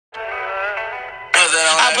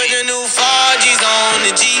I put the new 4Gs on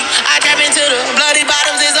the G. I trap into the bloody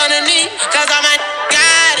bottoms is underneath. Cause all my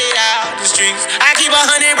got it out the streets. I keep 100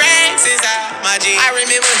 racks inside my jeans. I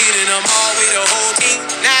remember hitting them all with the whole team.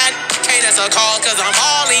 Now can't answer a call cause I'm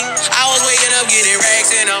balling. I was waking up getting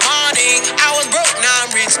racks in the morning. I was broke, now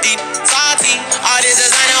I'm rich, deep, salty. All this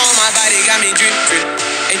designer on my body got me drip, drip.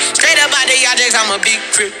 Hey, straight up out the objects, I'm a big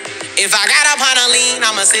crip. If I got up on a lean,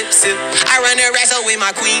 I'ma sip, sip. I run the racks up with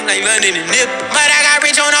my queen, like London and Nip. But I got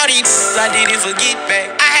rich on all these, I didn't forget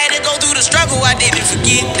back. I had to go through the struggle, I didn't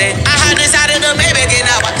forget that. I hopped inside of the Maybach and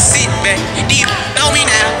now I can sit back. Deep know me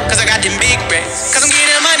now, cause I got them big racks. Cause I'm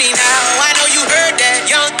getting money now, I know you heard that.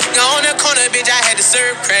 Young on the corner, bitch, I had to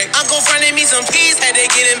serve crack. Uncle fronted me some peas, had to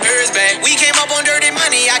get them birds back. We came up on dirty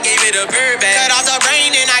money, I gave it a bird back. Cut off the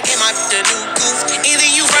brain and I gave my the new goof. Either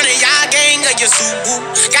you run a y'all gang or you subu.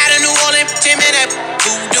 Got a New Orleans Tim and that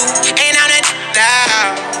voodoo. Ain't on that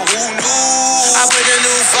now, who knew? I put the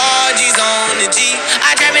new 4Gs on the G.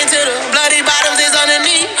 I trap into the bloody bottoms is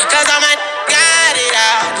underneath. Cause all my got it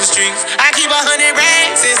out the streets. I keep 100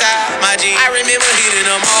 racks inside my jeans. I remember hitting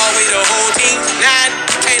them all with the whole team. Now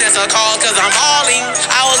can't answer a call cause I'm balling.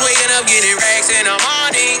 I was waking up getting racks in the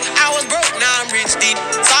morning. I was broke, now I'm rich, deep,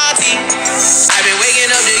 salty. I've been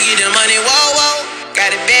waking up to get the money, whoa, whoa.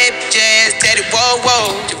 Got a bad bitch ass tatted, whoa,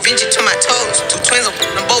 whoa. Da Vinci to my toes, 2 twins on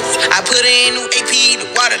them both. I put her in new AP, the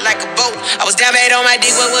water like a boat. I was down bad on my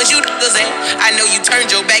dick, what was you niggas at? I know you turned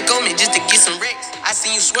your back on me just to get some wrecks. I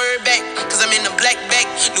seen you swerve back, cause I'm in the black bag.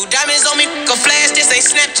 New diamonds on me, go flash, this ain't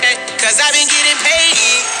Snapchat. Cause I been getting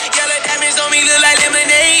paid. Yellow diamonds on me look like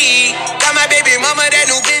lemonade. Got my baby mama that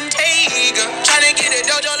new Bentayga. Tryna get a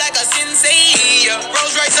dojo like a sensei.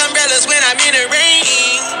 Rolls Royce umbrellas when I'm in the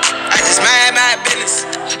rain. I just mind my business.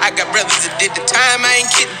 I got brothers that did the time, I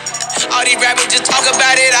ain't kidding. All these rappers just talk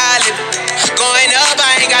about it, I live it. Going up,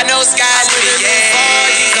 I ain't got no sky limit.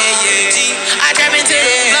 I trap into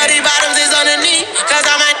the bloody bottoms is underneath. Cause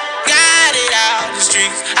all my got it out the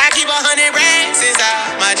streets. I keep 100 racks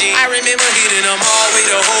inside my jeans. I remember hitting them all with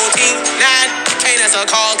the whole team. Now can't answer a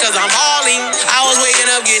call cause I'm balling. I was waking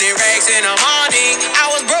up getting racks in the morning. I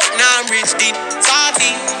was broke, now I'm rich, deep,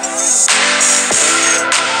 salty.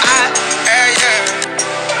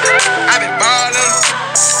 I been ballin'.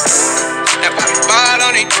 That why me ball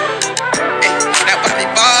on it. That why me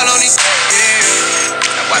ball on it. Yeah.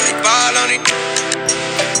 That why me ball on it.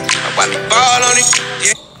 That why me ball on it.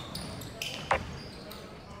 Yeah.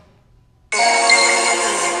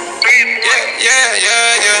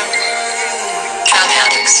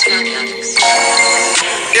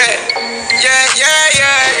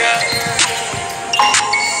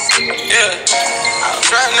 Yeah.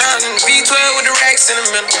 Riding around in the V12 with the racks in the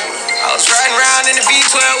middle. I was riding around in the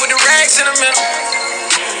V12 with the racks in the middle.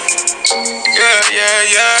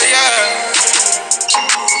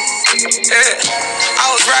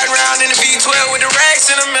 I was riding around in the V12 with the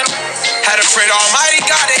racks in the middle. Had to pray to Almighty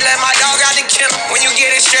God, they let my dog out the kennel. When you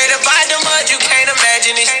get it straight up out the mud, you can't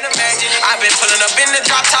imagine it. I've been pulling up in the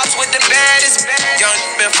drop tops with the baddest. Young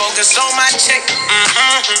been focused on my check.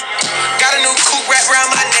 Got a new coupe wrapped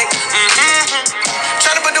around my neck.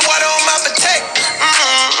 Tryna put the water on my protect.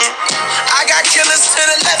 I got killers to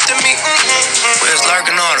the left of me. We was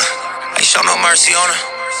lurking on her, ain't show no mercy on her.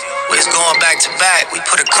 We was going back to back, we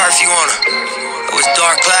put a curfew on her. It was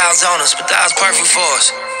dark clouds on us, but that was perfect for us.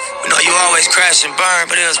 We know you always crash and burn,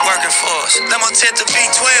 but it was working for us. Lemo tip to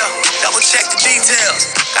V12, double check the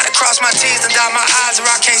details. Gotta cross my T's and dot my I's or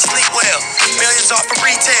I can't sleep well. Millions off of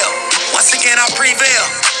retail, once again I prevail.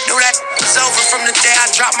 Knew that was over from the day I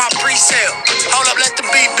dropped my pre-sale. Hold up, let the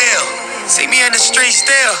beat build. See me in the street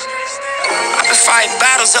still. I've been fighting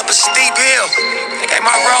battles up a steep hill. They gave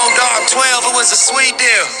my road dog 12, it was a sweet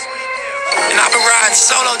deal. And I've been riding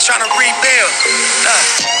solo trying to rebuild.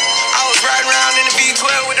 I was riding around in the V12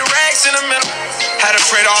 with the racks in the middle. Had to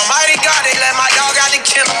pray to Almighty God, they let my dog out the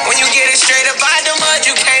kennel. When you get it straight up out the mud,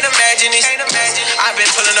 you can't imagine it. I've been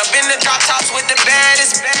pulling up in the drop tops with the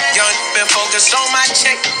baddest. Young been focused on my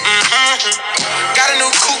check.